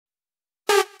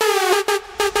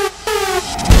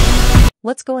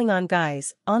What's going on,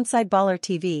 guys?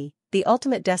 OnsideBallerTv, the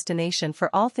ultimate destination for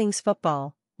all things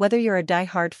football. Whether you're a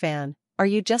die-hard fan, or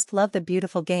you just love the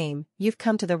beautiful game, you've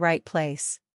come to the right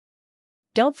place.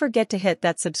 Don't forget to hit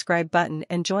that subscribe button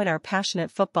and join our passionate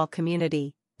football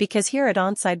community, because here at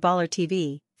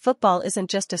OnsideBallerTv, football isn't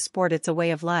just a sport, it's a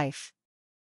way of life.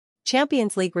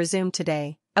 Champions League resumed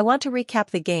today. I want to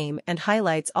recap the game and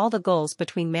highlights all the goals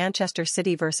between Manchester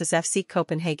City versus FC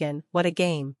Copenhagen. What a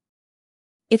game.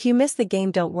 If you missed the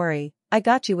game, don't worry, I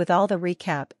got you with all the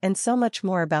recap and so much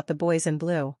more about the boys in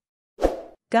blue.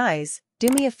 Guys, do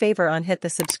me a favor and hit the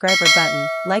subscriber button,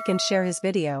 like and share his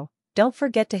video. Don't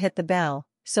forget to hit the bell,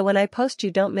 so when I post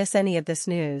you don't miss any of this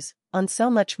news. On so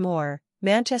much more,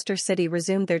 Manchester City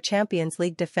resumed their Champions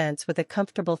League defense with a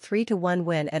comfortable 3-1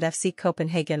 win at FC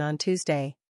Copenhagen on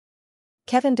Tuesday.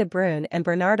 Kevin De Bruyne and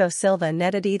Bernardo Silva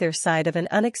netted either side of an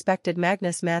unexpected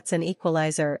Magnus Mattson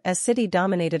equaliser as City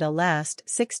dominated a last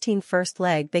 16 first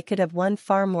leg they could have won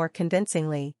far more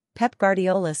convincingly. Pep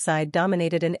Guardiola's side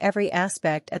dominated in every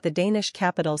aspect at the Danish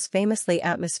capital's famously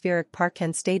atmospheric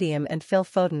Parken stadium, and Phil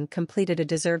Foden completed a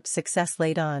deserved success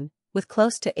late on, with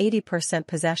close to 80%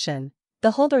 possession.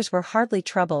 The holders were hardly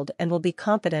troubled and will be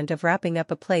confident of wrapping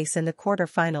up a place in the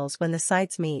quarter-finals when the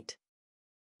sides meet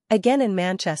again in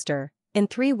Manchester. In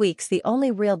 3 weeks, the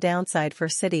only real downside for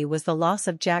City was the loss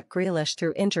of Jack Grealish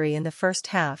through injury in the first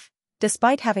half.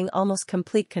 Despite having almost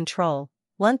complete control,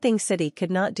 one thing City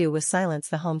could not do was silence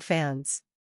the home fans.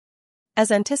 As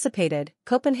anticipated,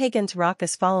 Copenhagen's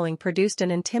raucous following produced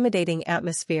an intimidating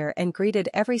atmosphere and greeted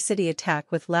every City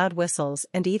attack with loud whistles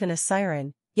and even a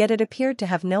siren, yet it appeared to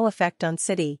have no effect on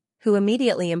City, who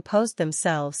immediately imposed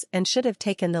themselves and should have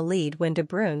taken the lead when De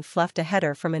Bruyne fluffed a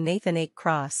header from a Nathan Ake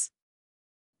cross.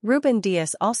 Ruben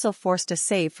Dias also forced a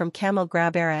save from Kamil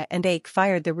Grabara and Ake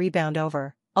fired the rebound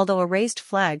over, although a raised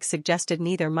flag suggested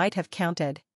neither might have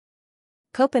counted.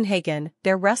 Copenhagen,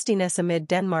 their rustiness amid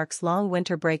Denmark's long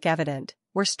winter break evident,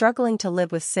 were struggling to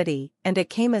live with City, and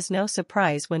it came as no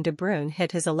surprise when De Bruyne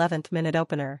hit his 11th minute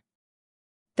opener.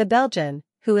 The Belgian,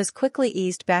 who has quickly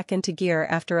eased back into gear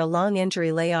after a long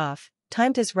injury layoff,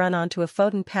 timed his run onto a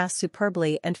Foden pass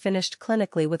superbly and finished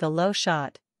clinically with a low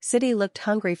shot. City looked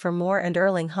hungry for more, and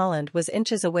Erling Haaland was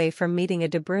inches away from meeting a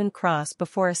De Bruyne cross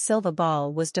before a Silva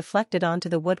ball was deflected onto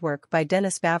the woodwork by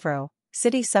Dennis Bavro.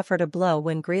 City suffered a blow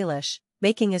when Grealish,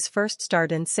 making his first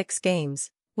start in 6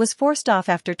 games, was forced off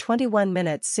after 21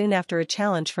 minutes soon after a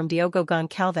challenge from Diogo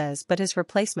Goncalves, but his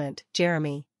replacement,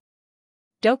 Jeremy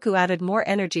Doku, added more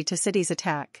energy to City's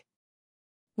attack.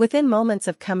 Within moments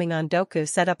of coming on, Doku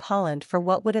set up Haaland for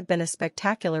what would have been a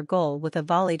spectacular goal with a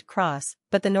volleyed cross,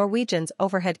 but the Norwegian's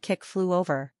overhead kick flew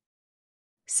over.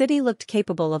 City looked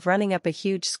capable of running up a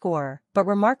huge score, but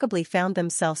remarkably found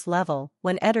themselves level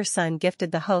when Ederson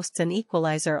gifted the hosts an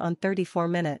equaliser on 34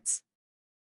 minutes.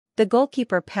 The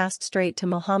goalkeeper passed straight to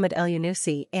Mohamed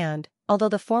El-Yunusi and, although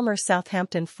the former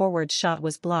Southampton forward's shot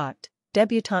was blocked,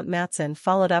 debutant Mattson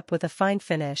followed up with a fine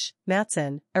finish.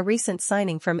 Mattson, a recent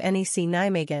signing from NEC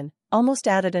Nijmegen, almost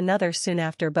added another soon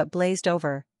after but blazed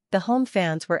over. The home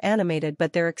fans were animated,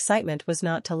 but their excitement was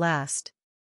not to last.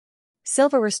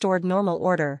 Silva restored normal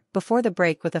order before the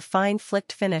break with a fine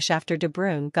flicked finish after De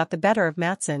Bruyne got the better of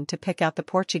Mattson to pick out the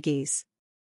Portuguese.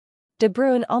 De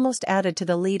Bruyne almost added to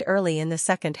the lead early in the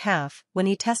second half when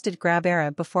he tested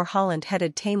Grabara before Haaland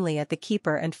headed tamely at the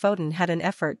keeper and Foden had an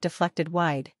effort deflected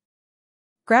wide.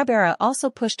 Grabara also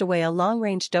pushed away a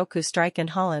long-range Doku strike, and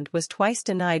Haaland was twice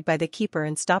denied by the keeper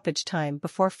in stoppage time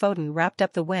before Foden wrapped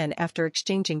up the win after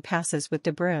exchanging passes with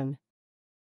De Bruyne.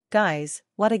 Guys,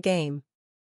 what a game.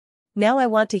 Now I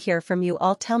want to hear from you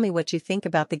all. Tell me what you think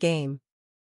about the game.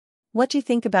 What do you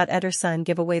think about Ederson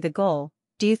give away the goal?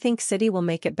 Do you think City will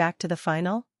make it back to the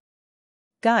final?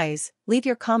 Guys, leave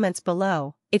your comments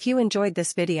below. If you enjoyed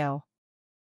this video,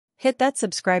 hit that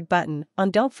subscribe button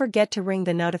and don't forget to ring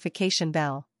the notification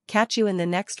bell. Catch you in the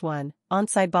next one.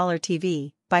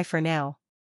 OnsideBallerTv. Bye for now.